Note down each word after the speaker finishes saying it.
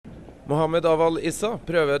Mohammed-Awal Issah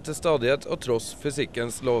prøver til stadighet å trosse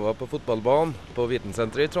fysikkens lover på fotballbanen. På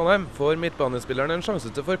Vitensenteret i Trondheim får midtbanespilleren en sjanse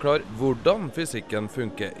til å forklare hvordan fysikken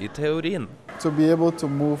funker i teorien. To be able to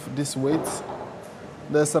move this weight,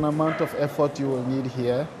 there's an amount of effort you will need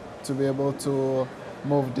here to be able to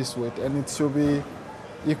move this weight, and it should be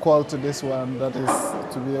equal to this one, that is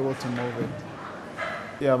to be able to move it.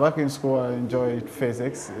 Yeah, back in school I enjoyed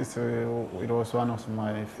physics. It was one of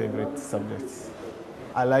my favorite subjects.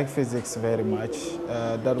 I like physics very much.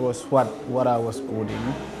 That was what I was good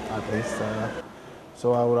in, at least.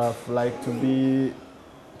 So I would have liked to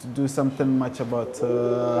do something much about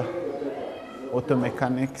auto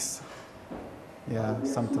mechanics. Yeah,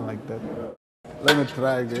 something like that. Let me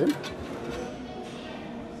try again.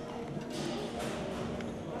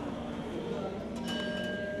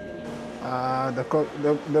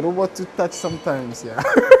 The robot to touch sometimes, yeah.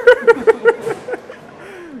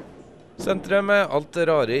 Senteret med alt det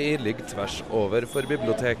rare i ligger tvers over for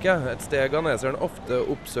biblioteket, et sted ghaneseren ofte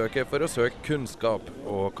oppsøker for å søke kunnskap,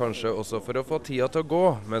 og kanskje også for å få tida til å gå,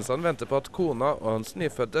 mens han venter på at kona og hans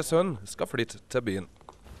nyfødte sønn skal flytte til byen.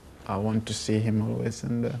 I want to see him always,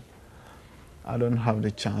 and I don't have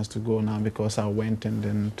the chance to go now because I went and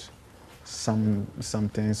then some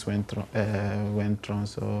things went wrong.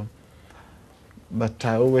 So, but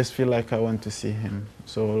I always feel like I want to see him.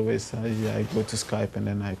 So always I go to Skype and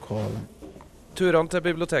then I call him. Turene til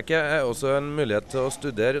biblioteket er også en mulighet til å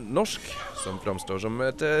studere norsk, som framstår som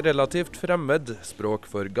et relativt fremmed språk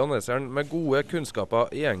for ghaneseren med gode kunnskaper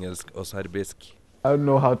i engelsk og serbisk. I don't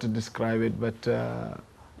know how to describe it, but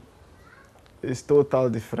it's totally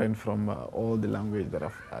different from all the language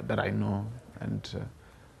that I know, and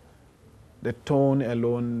the tone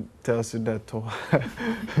alone tells you that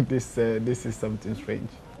this is something strange.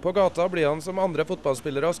 På gata blir han som andre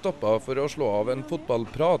fotballspillere stoppet for å slå av en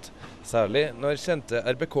fotballprat, særlig når kjente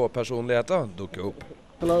RBK-personligheter dukker opp.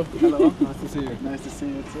 Hello. Hello. Nice to see you. Nice to see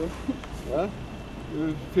you too. Yeah.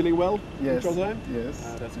 You feeling well? Yes. In Trondheim? Yes.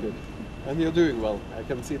 That's good. And you're doing well. I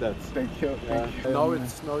can see that. Thank you. Yeah. Thank you. Now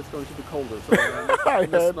it's going to be colder, so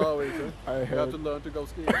it's snowing. You have to learn to go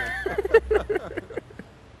skiing.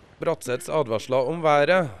 Bratseths advarsler om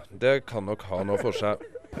været, det kan nok ha noe for seg.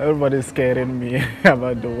 Everybody's scaring me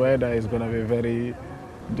about the weather. It's going to be very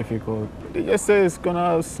difficult. They just say it's going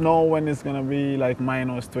to snow when it's going to be like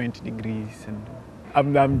minus 20 degrees.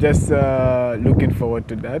 And I'm just looking forward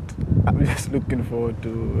to that. I'm just looking forward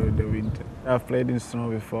to the winter. I've played in snow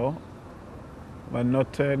before, but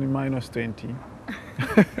not in minus 20.